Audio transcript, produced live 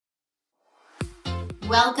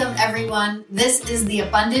Welcome, everyone. This is the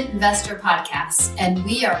Abundant Investor Podcast, and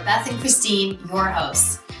we are Beth and Christine, your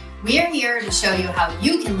hosts. We are here to show you how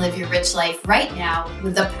you can live your rich life right now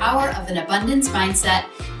with the power of an abundance mindset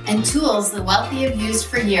and tools the wealthy have used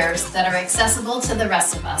for years that are accessible to the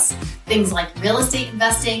rest of us. Things like real estate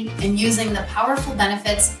investing and using the powerful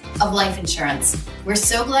benefits of life insurance. We're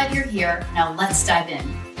so glad you're here. Now let's dive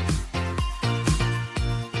in.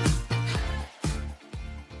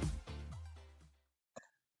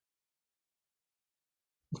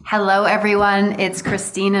 Hello, everyone. It's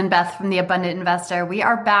Christine and Beth from The Abundant Investor. We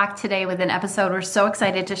are back today with an episode we're so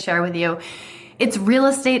excited to share with you. It's real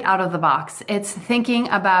estate out of the box. It's thinking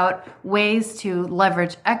about ways to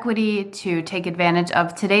leverage equity to take advantage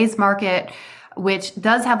of today's market, which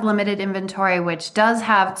does have limited inventory, which does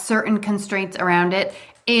have certain constraints around it.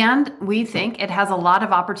 And we think it has a lot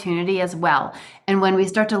of opportunity as well. And when we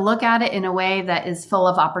start to look at it in a way that is full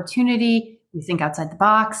of opportunity, we think outside the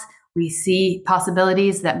box. We see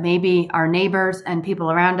possibilities that maybe our neighbors and people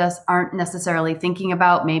around us aren't necessarily thinking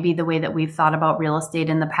about, maybe the way that we've thought about real estate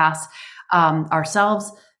in the past ourselves,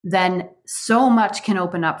 then so much can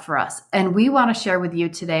open up for us. And we want to share with you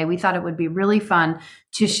today, we thought it would be really fun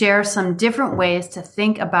to share some different ways to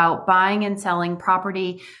think about buying and selling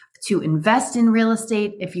property, to invest in real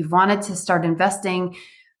estate. If you've wanted to start investing,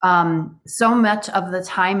 so much of the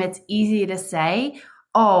time it's easy to say,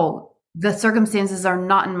 oh, the circumstances are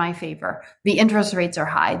not in my favor. The interest rates are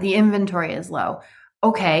high. The inventory is low.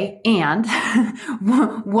 Okay. And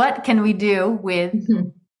what can we do with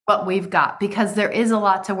what we've got? Because there is a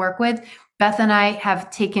lot to work with. Beth and I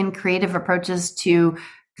have taken creative approaches to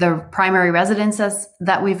the primary residences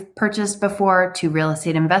that we've purchased before, to real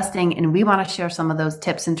estate investing. And we want to share some of those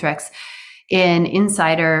tips and tricks in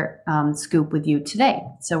Insider Scoop with you today.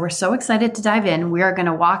 So we're so excited to dive in. We are going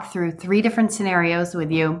to walk through 3 different scenarios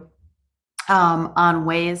with you on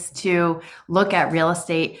ways to look at real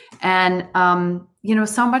estate. And,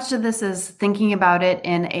 so much of this is thinking about it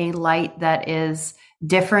in a light that is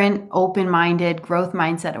different, open-minded, growth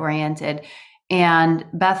mindset oriented. And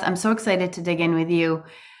Beth, I'm so excited to dig in with you.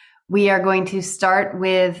 We are going to start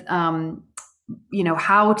with,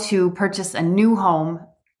 how to purchase a new home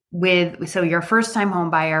so you're a first-time home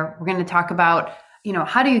buyer. We're going to talk about,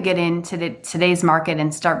 how do you get into today's market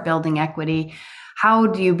and start building equity? How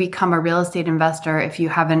do you become a real estate investor if you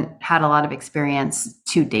haven't had a lot of experience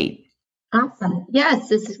to date? Awesome.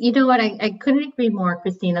 Yes. You know what? I couldn't agree more,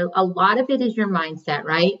 Christina. A lot of it is your mindset,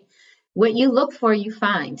 right? What you look for, you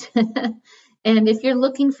find. And if you're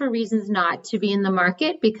looking for reasons not to be in the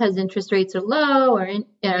market because interest rates are low or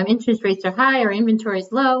interest rates are high or inventory is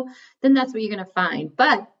low, then that's what you're going to find.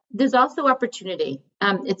 But there's also opportunity.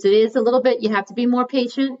 It is a little bit, you have to be more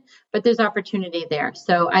patient, but there's opportunity there.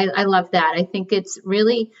 So I love that. I think it's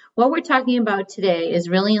really, what we're talking about today is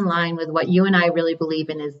really in line with what you and I really believe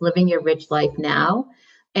in, is living your rich life now.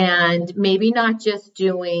 And maybe not just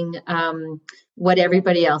doing what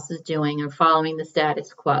everybody else is doing or following the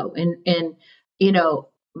status quo. And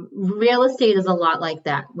real estate is a lot like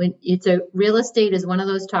that. Real estate is one of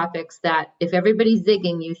those topics that if everybody's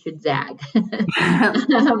zigging, you should zag. Yes.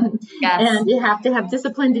 And you have to have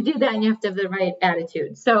discipline to do that, and you have to have the right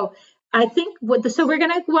attitude. So I think so we're going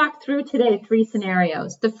to walk through today 3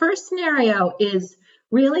 scenarios. The first scenario is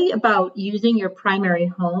really about using your primary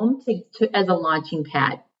home as a launching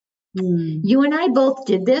pad. You and I both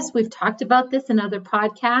did this. We've talked about this in other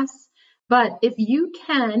podcasts, but if you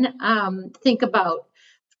can think about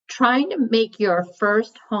trying to make your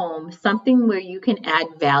first home something where you can add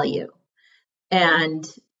value and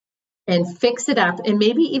fix it up, and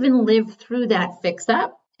maybe even live through that fix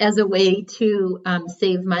up as a way to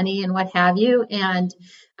save money and what have you, and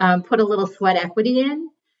put a little sweat equity in,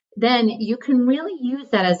 then you can really use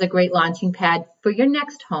that as a great launching pad for your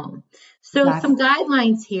next home. So Some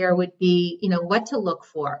guidelines here would be, what to look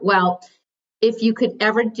for. Well, if you could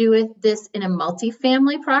ever do this in a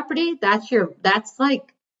multifamily property, that's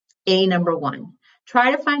like number 1.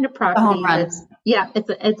 Try to find a property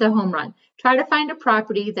it's a home run. Try to find a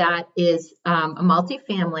property that is a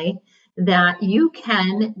multifamily that you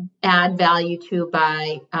can add value to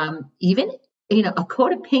by even a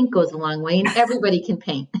coat of paint goes a long way, and everybody can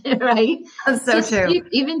paint, right? That's so true.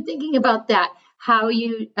 Even thinking about that, how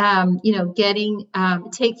you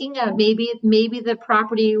taking maybe the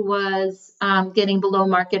property was getting below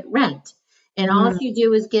market rent. And all if you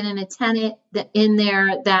do is get in a tenant in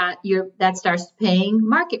there that starts paying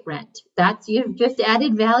market rent. You've just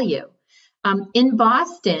added value. In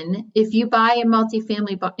Boston, if you buy a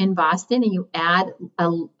multifamily in Boston and you add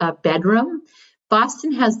a bedroom,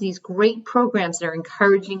 Boston has these great programs that are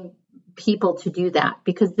encouraging people to do that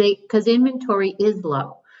because inventory is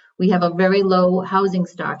low. We have a very low housing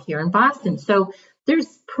stock here in Boston. So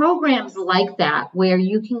there's programs like that where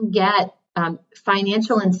you can get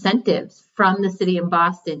financial incentives from the city of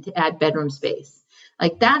Boston to add bedroom space.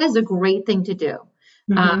 Like that is a great thing to do.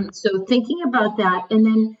 So thinking about that, and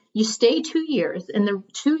then you stay 2 years, and the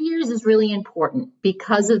 2 years is really important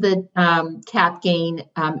because of the cap gain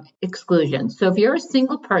exclusion. So if you're a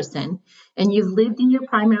single person and you've lived in your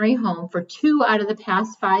primary home for 2 out of the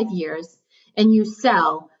past 5 years and you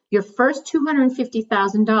sell, your first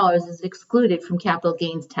 $250,000 is excluded from capital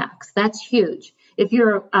gains tax. That's huge. If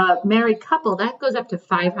you're a married couple, that goes up to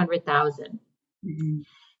 $500,000.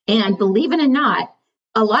 And believe it or not,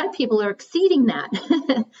 a lot of people are exceeding that.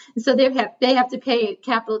 So they have to pay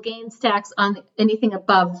capital gains tax on anything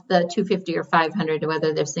above the 250 or 500,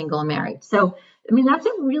 whether they're single or married. So, I mean, that's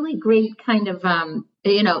a really great kind of,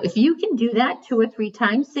 if you can do that 2 or 3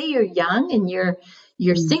 times, say you're young and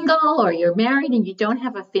you're single or you're married and you don't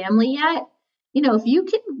have a family yet, if you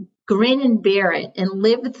can grin and bear it and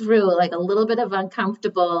live through like a little bit of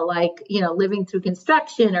uncomfortable, like, living through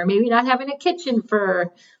construction or maybe not having a kitchen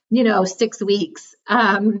for 6 weeks,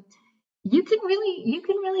 you can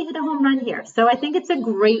really hit a home run here. So I think it's a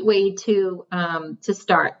great way to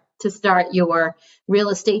start your real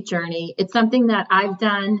estate journey. It's something that I've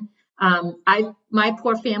done. My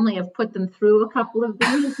poor family have put them through a couple of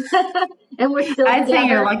these, and we're still I'd together. say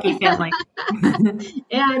you're a lucky family.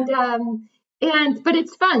 But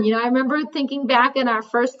it's fun. I remember thinking back in our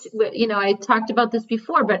first, I talked about this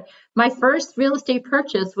before, but my first real estate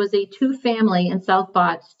purchase was a 2-family in South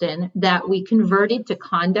Boston that we converted to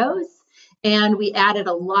condos, and we added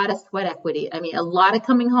a lot of sweat equity. I mean, a lot of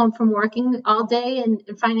coming home from working all day in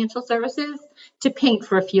financial services to paint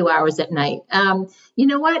for a few hours at night. You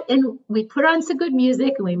know what? And we put on some good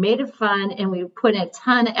music and we made it fun, and we put a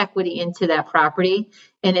ton of equity into that property.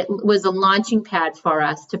 And it was a launching pad for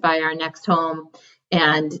us to buy our next home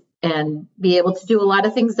and be able to do a lot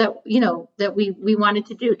of things that, that we wanted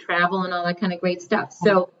to do, travel and all that kind of great stuff.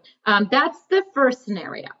 So that's the first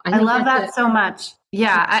scenario. I love that so much.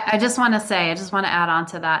 Yeah. I just want to add on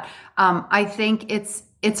to that. I think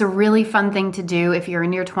it's a really fun thing to do if you're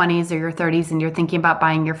in your 20s or your 30s and you're thinking about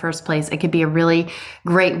buying your first place. It could be a really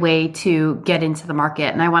great way to get into the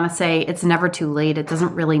market. And I want to say it's never too late. It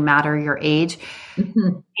doesn't really matter your age.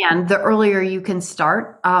 And the earlier you can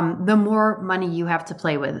start, the more money you have to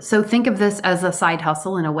play with. So think of this as a side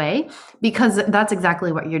hustle in a way, because that's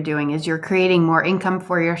exactly what you're doing is you're creating more income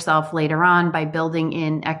for yourself later on by building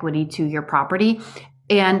in equity to your property.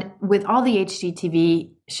 And with all the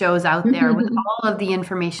HGTV shows out there, with all of the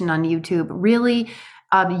information on YouTube, really,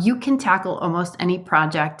 you can tackle almost any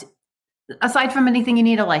project, aside from anything you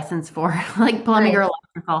need a license for, like plumbing or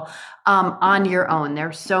electrical, on your own.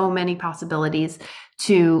 There's so many possibilities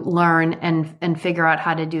to learn and figure out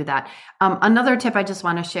how to do that. Another tip I just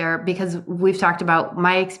want to share, because we've talked about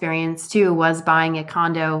my experience too, was buying a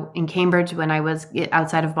condo in Cambridge when I was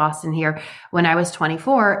outside of Boston here when I was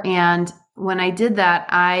 24. And when I did that,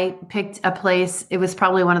 I picked a place. It was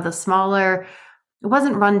probably one of the smaller, it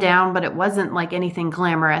wasn't run down, but it wasn't like anything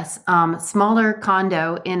glamorous, smaller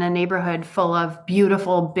condo in a neighborhood full of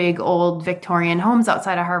beautiful, big, old Victorian homes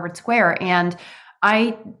outside of Harvard Square. And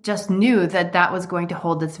I just knew that that was going to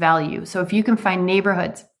hold its value. So if you can find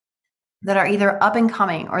neighborhoods that are either up and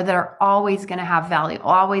coming or that are always going to have value,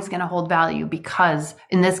 always going to hold value, because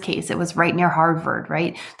in this case, it was right near Harvard,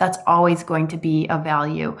 right? That's always going to be a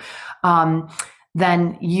value.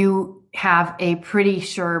 Then you have a pretty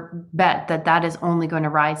sure bet that that is only going to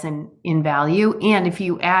rise in value. And if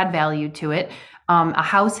you add value to it, a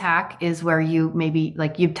house hack is where you maybe,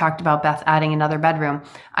 like you've talked about, Beth, adding another bedroom.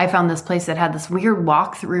 I found this place that had this weird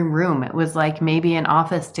walk-through room. It was like maybe an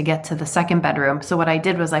office to get to the second bedroom. So what I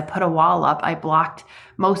did was I put a wall up. I blocked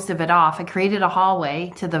most of it off. I created a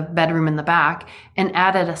hallway to the bedroom in the back and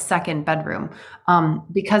added a second bedroom.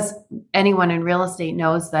 Because anyone in real estate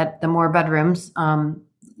knows that the more bedrooms,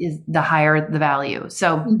 is the higher the value.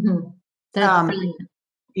 So, That's brilliant.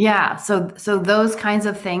 Yeah. So those kinds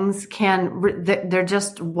of things they're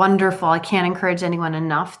just wonderful. I can't encourage anyone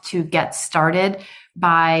enough to get started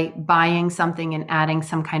by buying something and adding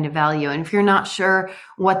some kind of value. And if you're not sure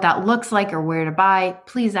what that looks like or where to buy,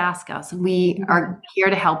 please ask us. We are here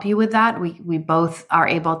to help you with that. We both are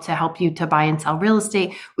able to help you to buy and sell real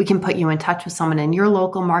estate. We can put you in touch with someone in your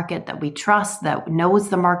local market that we trust, that knows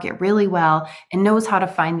the market really well and knows how to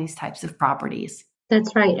find these types of properties.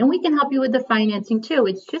 That's right. And we can help you with the financing too.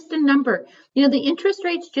 It's just a number. The interest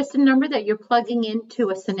rate's just a number that you're plugging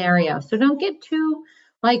into a scenario. So don't get too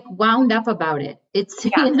like wound up about it. It's,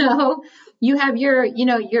 Yeah. you have your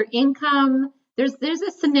income. There's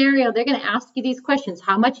a scenario. They're going to ask you these questions.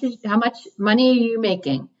 How much money are you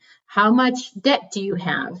making? How much debt do you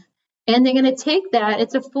have? And they're going to take that.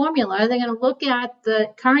 It's a formula. They're going to look at the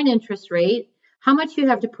current interest rate, how much you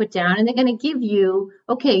have to put down, and they're going to give you,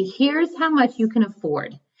 okay, here's how much you can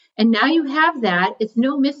afford. And now you have that. It's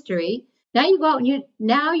no mystery. Now you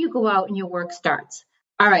go out and your work starts.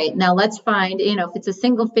 All right, now let's find, if it's a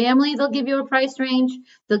single family, they'll give you a price range.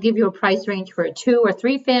 They'll give you a price range for a 2 or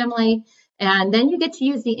 3 family. And then you get to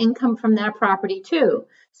use the income from that property too.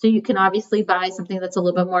 So you can obviously buy something that's a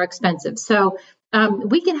little bit more expensive. So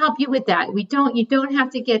we can help you with that. You don't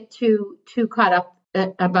have to get too caught up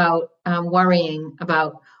about worrying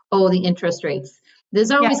about, the interest rates.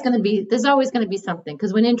 There's always going to be something,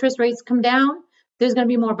 because when interest rates come down, there's going to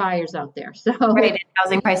be more buyers out there. So right, and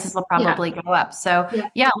housing prices will probably go up. So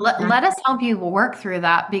let us help you work through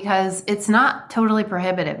that, because it's not totally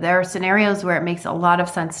prohibitive. There are scenarios where it makes a lot of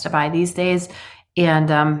sense to buy these days,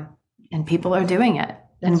 and people are doing it.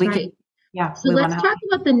 That's right. So let's talk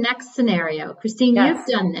about the next scenario. Christine, you've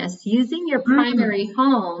done this using your primary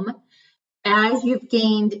home as you've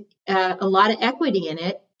gained a lot of equity in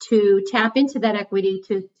it to tap into that equity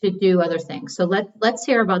to do other things. So let's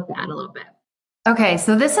hear about that a little bit. Okay,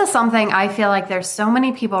 so this is something I feel like there's so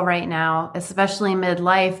many people right now, especially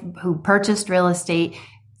midlife, who purchased real estate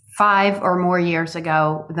 5 or more years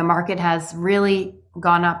ago. The market has really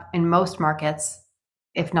gone up in most markets,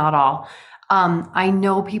 if not all. I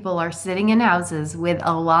know people are sitting in houses with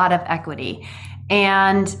a lot of equity,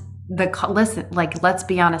 and let's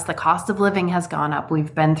be honest, the cost of living has gone up.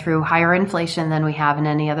 We've been through higher inflation than we have in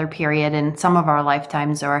any other period in some of our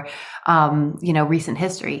lifetimes or, recent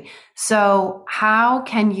history. So how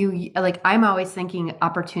can you, I'm always thinking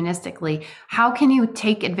opportunistically, how can you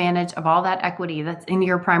take advantage of all that equity that's in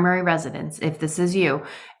your primary residence, if this is you,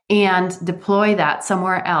 and deploy that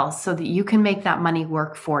somewhere else so that you can make that money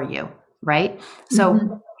work for you, right?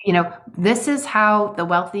 So, this is how the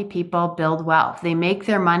wealthy people build wealth. They make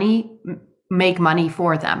their money make money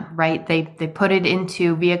for them, right? They put it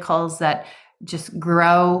into vehicles that just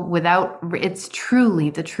grow it's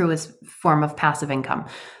truly the truest form of passive income.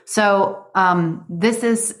 So this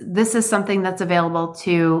is something that's available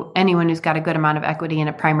to anyone who's got a good amount of equity in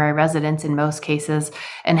a primary residence in most cases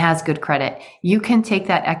and has good credit. You can take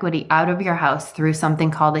that equity out of your house through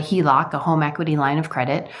something called a HELOC, a home equity line of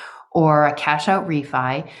credit, or a cash out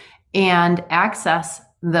refi, and access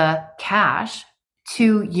the cash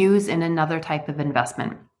to use in another type of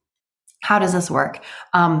investment. How does this work?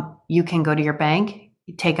 You can go to your bank,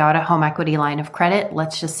 you take out a home equity line of credit.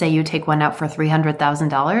 Let's just say you take one out for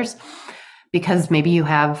 $300,000 because maybe you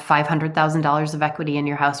have $500,000 of equity in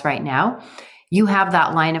your house right now. You have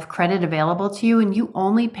that line of credit available to you, and you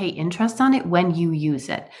only pay interest on it when you use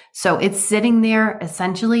it. So it's sitting there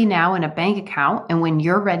essentially now in a bank account. And when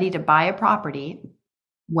you're ready to buy a property,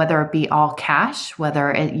 whether it be all cash,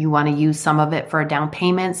 whether you want to use some of it for a down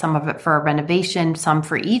payment, some of it for a renovation, some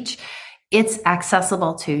for each, it's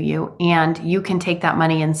accessible to you, and you can take that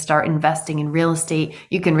money and start investing in real estate.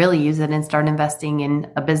 You can really use it and start investing in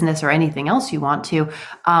a business or anything else you want to.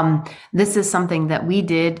 This is something that we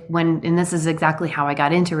did and this is exactly how I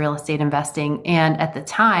got into real estate investing. And at the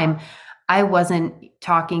time, I wasn't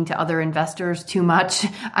talking to other investors too much.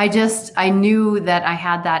 I knew that I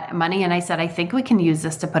had that money, and I said, I think we can use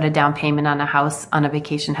this to put a down payment on a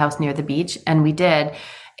vacation house near the beach. And we did.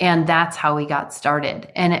 And that's how we got started.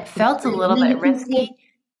 And it felt a little bit risky.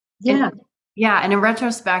 Yeah. And in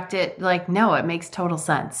retrospect, it makes total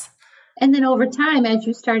sense. And then over time, as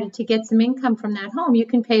you started to get some income from that home, you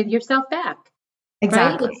can pay yourself back.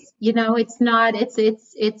 Exactly. Right?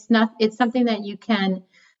 It's something that you can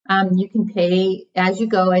pay as you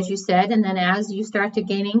go, as you said. And then as you start to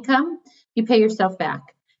gain income, you pay yourself back.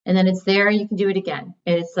 And then it's there, you can do it again.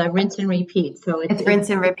 It's a rinse and repeat. So it's rinse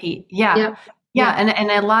and repeat. Yeah. Yep. Yeah. And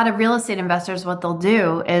a lot of real estate investors, what they'll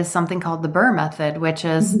do is something called the BRRRR method, which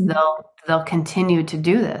is they'll continue to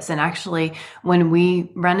do this. And actually, when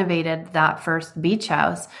we renovated that first beach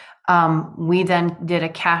house, we then did a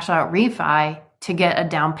cash out refi to get a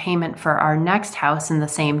down payment for our next house in the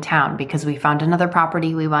same town, because we found another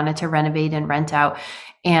property we wanted to renovate and rent out.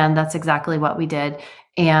 And that's exactly what we did.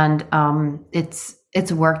 And it's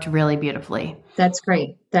worked really beautifully. That's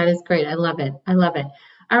great. That is great. I love it.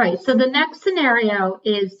 All right. So the next scenario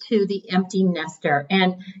is to the empty nester.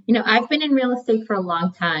 And, I've been in real estate for a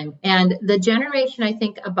long time, and the generation, I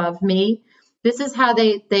think, above me, this is how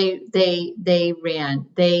they ran.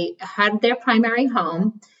 They had their primary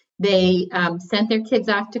home. They sent their kids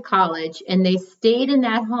off to college, and they stayed in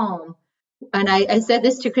that home and I said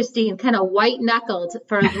this to Christine, kind of white knuckled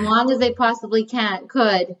for as long as they possibly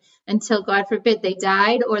could until God forbid they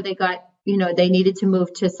died or they got, they needed to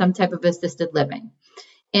move to some type of assisted living.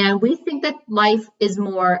 And we think that life is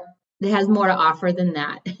more, it has more to offer than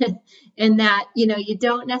that. And that, you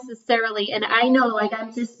don't necessarily, and I know, like,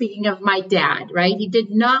 I'm just speaking of my dad, right? He did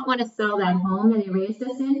not want to sell that home that he raised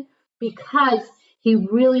us in because he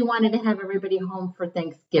really wanted to have everybody home for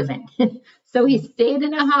Thanksgiving. So he stayed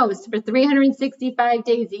in a house for 365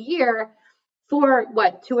 days a year for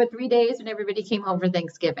 2 or 3 days when everybody came home for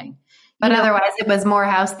Thanksgiving. But otherwise, it was more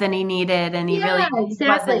house than he needed, and he really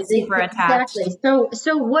wasn't super attached. Exactly.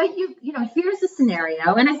 So what here's a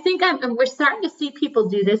scenario, and I think we're starting to see people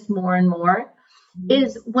do this more and more,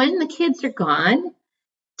 is when the kids are gone,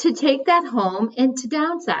 to take that home and to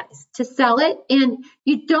downsize, to sell it. And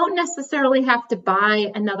you don't necessarily have to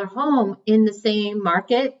buy another home in the same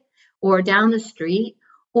market or down the street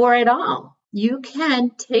or at all. You can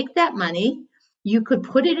take that money. You could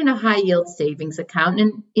put it in a high yield savings account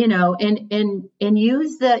and, and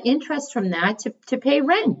use the interest from that to pay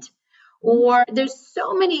rent. Or there's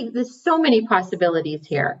so many possibilities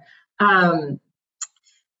here.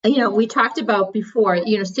 We talked about before,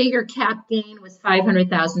 say your cap gain was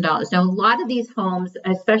 $500,000. Now, a lot of these homes,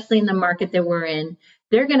 especially in the market that we're in,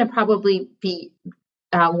 they're going to probably be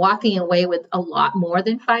walking away with a lot more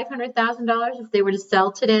than $500,000 if they were to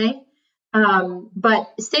sell today. But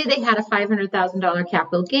say they had a $500,000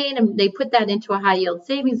 capital gain and they put that into a high yield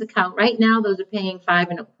savings account. Right now, those are paying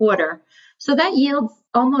 5.25%. So that yields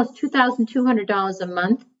almost $2,200 a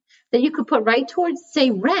month that you could put right towards, say,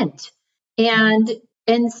 rent. And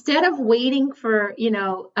instead of waiting for,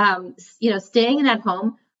 staying in that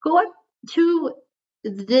home, go up to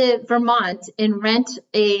the Vermont and rent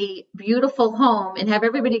a beautiful home and have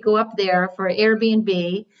everybody go up there for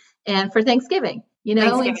Airbnb and for Thanksgiving.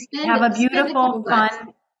 Have a beautiful,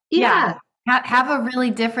 fun. Yeah. Have a really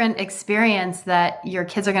different experience that your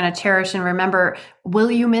kids are going to cherish and remember.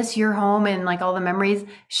 Will you miss your home and like all the memories?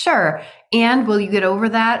 Sure. And will you get over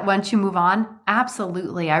that once you move on?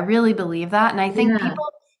 Absolutely. I really believe that. And I think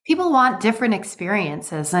people want different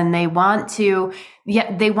experiences and they want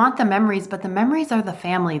they want the memories, but the memories are the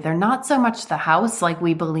family. They're not so much the house like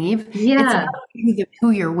we believe. Yeah. It's about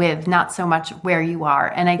who you're with, not so much where you are.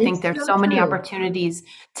 And I think there's so many opportunities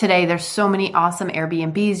today. There's so many awesome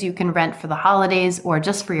Airbnbs you can rent for the holidays or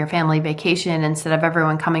just for your family vacation instead of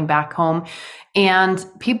everyone coming back home. And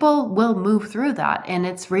people will move through that. And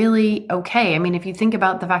it's really okay. I mean, if you think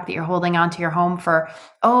about the fact that you're holding on to your home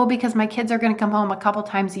because my kids are going to come home a couple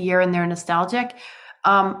times a year and they're nostalgic.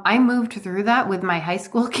 I moved through that with my high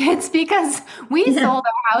school kids because we sold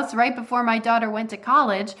our house right before my daughter went to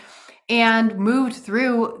college and moved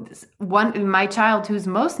through my child who's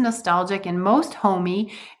most nostalgic and most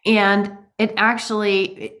homey. And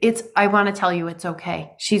I want to tell you, it's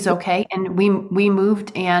okay. She's okay. And we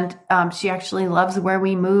moved and she actually loves where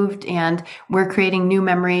we moved and we're creating new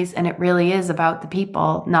memories. And it really is about the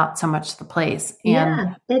people, not so much the place.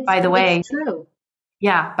 And by the way, true.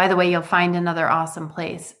 Yeah. By the way, you'll find another awesome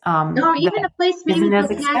place. Or even a place maybe that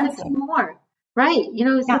has more, right?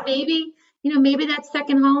 So maybe that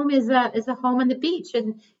second home is a home on the beach,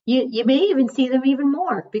 and you may even see them even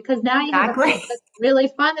more because now you have a place that's really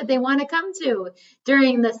fun that they want to come to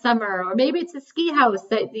during the summer, or maybe it's a ski house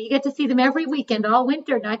that you get to see them every weekend, all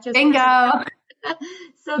winter, not just bingo.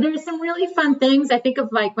 So there's some really fun things. I think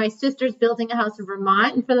of like my sister's building a house in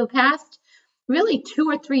Vermont, and for the past really 2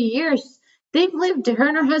 or 3 years, her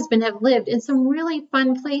and her husband have lived in some really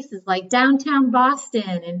fun places like downtown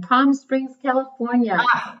Boston and Palm Springs, California.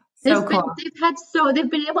 So cool.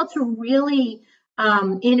 They've been able to really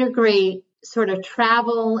integrate sort of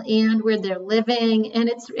travel and where they're living, and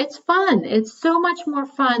it's fun. It's so much more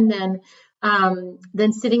fun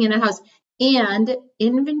than sitting in a house. And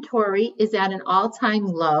inventory is at an all-time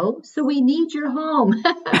low, so we need your home.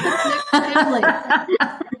 I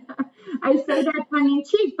say that tongue in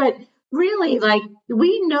cheek, but really, like,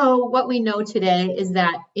 we know what we know today is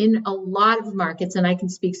that in a lot of markets, and I can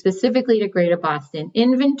speak specifically to Greater Boston,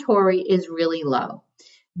 inventory is really low.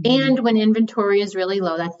 Mm-hmm. And when inventory is really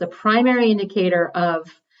low, that's the primary indicator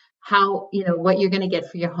of how, what you're going to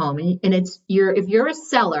get for your home. And if you're a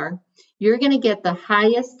seller, you're going to get the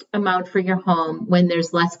highest amount for your home when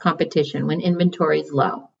there's less competition, when inventory is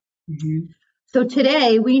low. Mm-hmm. So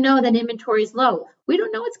today we know that inventory is low. We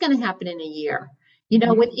don't know what's going to happen in a year.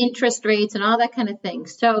 With interest rates and all that kind of thing.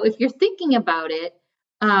 So if you're thinking about it,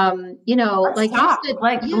 let's talk.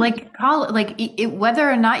 Whether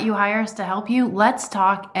or not you hire us to help you, let's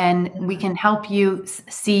talk and we can help you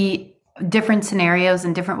see different scenarios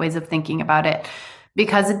and different ways of thinking about it.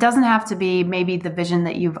 because it doesn't have to be maybe the vision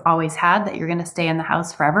that you've always had that you're going to stay in the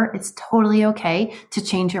house forever. It's totally okay to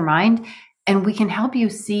change your mind. And we can help you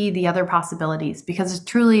see the other possibilities, because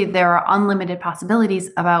truly there are unlimited possibilities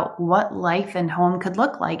about what life and home could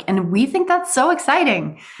look like. And we think that's so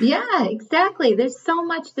exciting. Yeah, exactly. There's so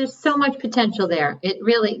much potential there. It's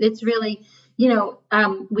really,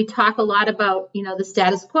 we talk a lot about, the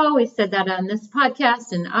status quo. We said that on this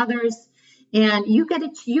podcast and others, and you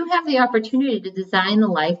have the opportunity to design the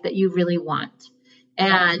life that you really want.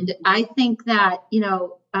 And I think that,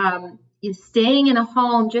 is staying in a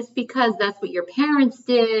home just because that's what your parents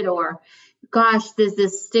did, or gosh, there's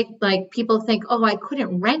this like people think, oh, I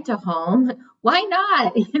couldn't rent a home. Why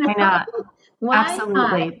not? Why not? Why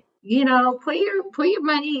Absolutely. not? Put your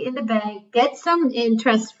money in the bank, get some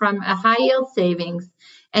interest from a high yield savings,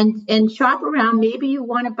 and shop around. Maybe you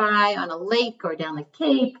want to buy on a lake or down the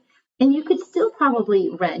Cape, and you could still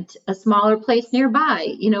probably rent a smaller place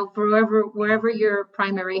nearby, for wherever your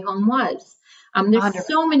primary home was. There's 100%.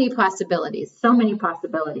 So many possibilities.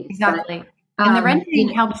 Exactly. And the renting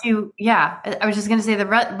helps you. Yeah. I was just going to say the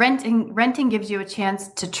renting gives you a chance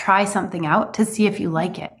to try something out to see if you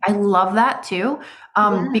like it. I love that too.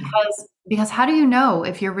 Because how do you know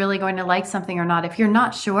if you're really going to like something or not? If you're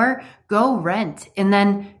not sure, go rent. And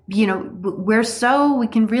then, we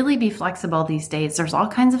can really be flexible these days. There's all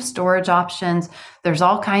kinds of storage options. There's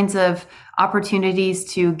all kinds of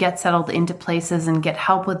opportunities to get settled into places and get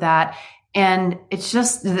help with that. And it's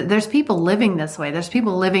just, there's people living this way. There's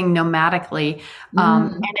people living nomadically.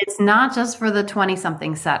 And it's not just for the 20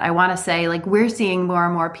 something set. I want to say, like, we're seeing more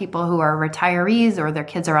and more people who are retirees or their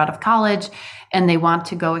kids are out of college and they want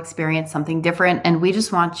to go experience something different. And we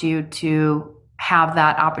just want you to have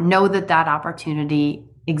that, know that opportunity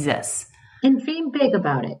exists. And dream big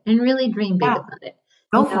about it, and really dream big about it.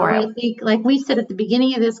 Go for it. I think, like we said at the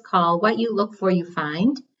beginning of this call, what you look for, you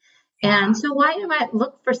find. And so why not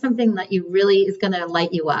look for something that you really is going to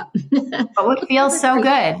light you up? What would feel so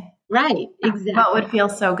good? Right. Exactly. What would feel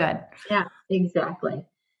so good? Yeah, exactly.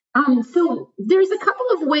 So there's a couple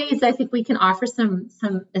of ways I think we can offer some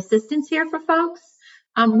assistance here for folks.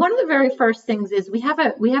 One of the very first things is we have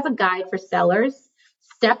a guide for sellers,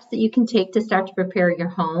 steps that you can take to start to prepare your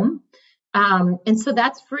home. And so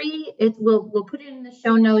that's free. We'll put it in the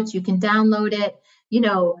show notes. You can download it.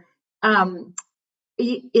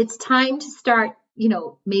 It's time to start,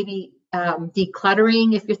 maybe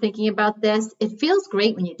decluttering. If you're thinking about this, it feels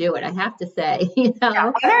great when you do it, I have to say.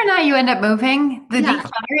 Yeah, whether or not you end up moving, the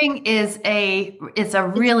decluttering it's a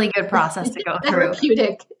really good process to go through.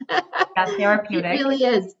 Therapeutic. That's therapeutic. It really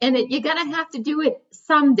is. And you're going to have to do it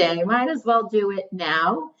someday. Might as well do it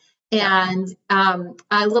now. And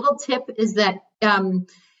a little tip is that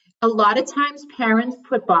a lot of times parents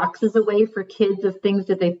put boxes away for kids of things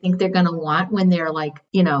that they think they're going to want when they're like,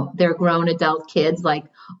 they're grown adult kids. Like,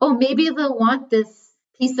 oh, maybe they'll want this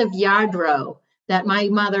piece of Yardro that my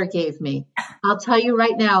mother gave me. I'll tell you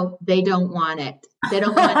right now, they don't want it. They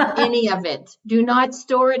don't want any of it. Do not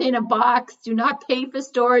store it in a box. Do not pay for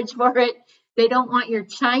storage for it. They don't want your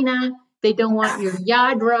china. They don't want your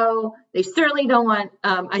Yardro. They certainly don't want,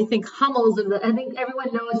 I think, Hummels. I think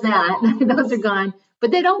everyone knows that. Those are gone.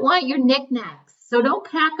 But they don't want your knickknacks. So don't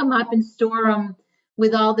pack them up and store them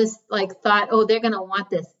with all this thought, oh, they're going to want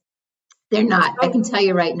this. They're not. I can tell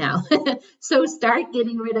you right now. So start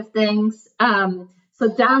getting rid of things. So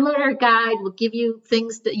download our guide. We'll give you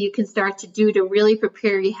things that you can start to do to really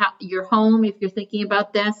prepare your home if you're thinking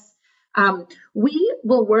about this. We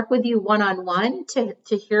will work with you one-on-one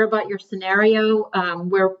to hear about your scenario.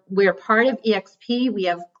 We're part of EXP.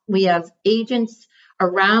 We have agents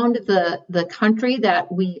around the country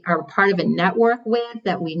that we are part of a network with,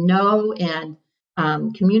 that we know and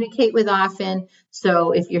communicate with often.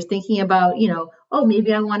 So if you're thinking about, oh,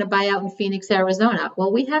 maybe I want to buy out in Phoenix, Arizona.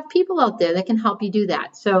 Well, we have people out there that can help you do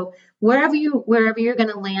that. So wherever you're going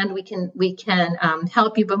to land, we can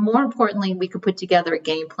help you. But more importantly, we could put together a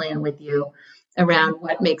game plan with you around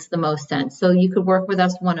what makes the most sense. So you could work with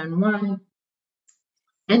us one-on-one.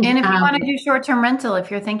 And if you want to do short-term rental, if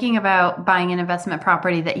you're thinking about buying an investment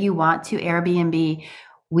property that you want to Airbnb,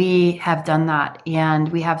 we have done that. And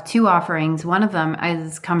we have two offerings. One of them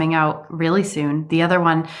is coming out really soon. The other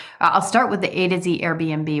one, I'll start with the A to Z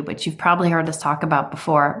Airbnb, which you've probably heard us talk about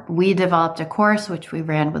before. We developed a course, which we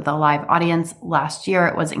ran with a live audience last year.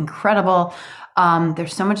 It was incredible.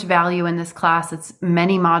 There's so much value in this class. It's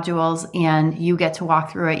many modules and you get to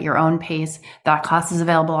walk through at your own pace. That class is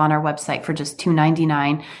available on our website for just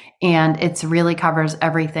 $299. And it really covers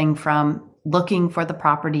everything from looking for the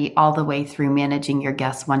property all the way through managing your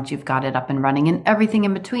guests once you've got it up and running and everything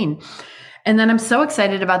in between. And then I'm so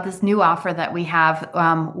excited about this new offer that we have,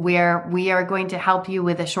 where we are going to help you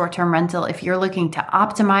with a short-term rental. If you're looking to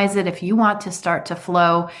optimize it, if you want to start to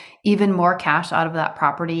flow even more cash out of that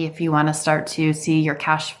property, if you want to start to see your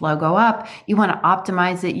cash flow go up, you want to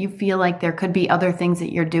optimize it, you feel like there could be other things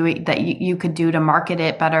that you're doing that you could do to market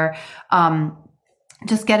it better.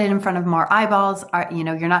 Just get it in front of more eyeballs.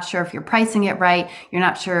 You're not sure if you're pricing it right. You're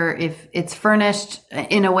not sure if it's furnished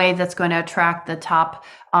in a way that's going to attract the top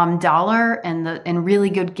dollar and really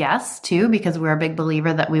good guests too, because we're a big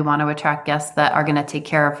believer that we want to attract guests that are going to take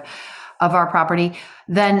care of our property.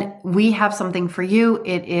 Then we have something for you.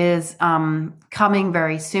 It is coming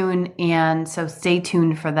very soon, and so stay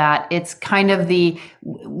tuned for that. It's kind of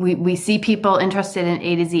we see people interested in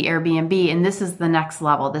A to Z Airbnb, and this is the next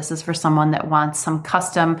level. This is for someone that wants some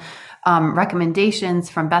custom recommendations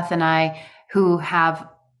from Beth and I, who have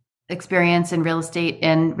experience in real estate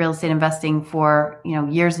and real estate investing for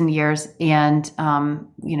years and years, and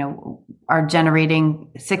are generating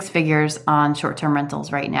six figures on short-term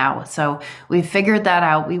rentals right now. So we've figured that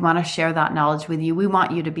out. We want to share that knowledge with you. We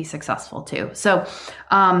want you to be successful too. So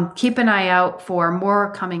keep an eye out for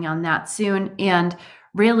more coming on that soon. And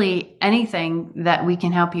really anything that we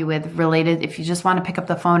can help you with related, if you just want to pick up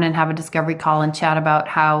the phone and have a discovery call and chat about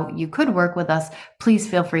how you could work with us, please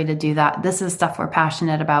feel free to do that. This is stuff we're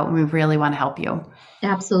passionate about, and we really want to help you.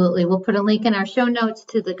 Absolutely. We'll put a link in our show notes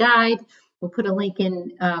to the guide. We'll put a link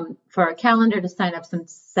in for our calendar to set up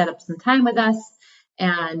some time with us.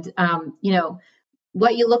 And,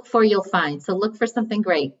 what you look for, you'll find. So look for something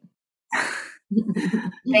great.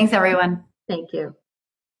 Thanks, everyone. Thank you.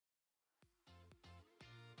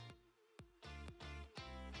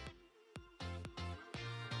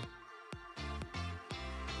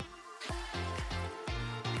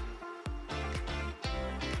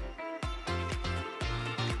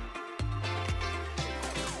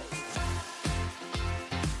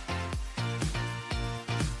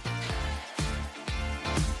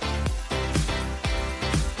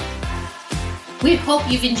 We hope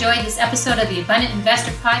you've enjoyed this episode of the Abundant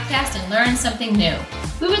Investor Podcast and learned something new.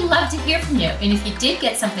 We would love to hear from you. And if you did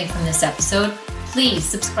get something from this episode, please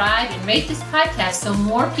subscribe and rate this podcast so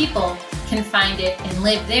more people can find it and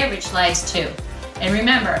live their rich lives too. And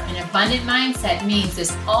remember, an abundant mindset means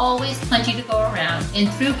there's always plenty to go around,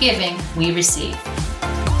 and through giving, we receive.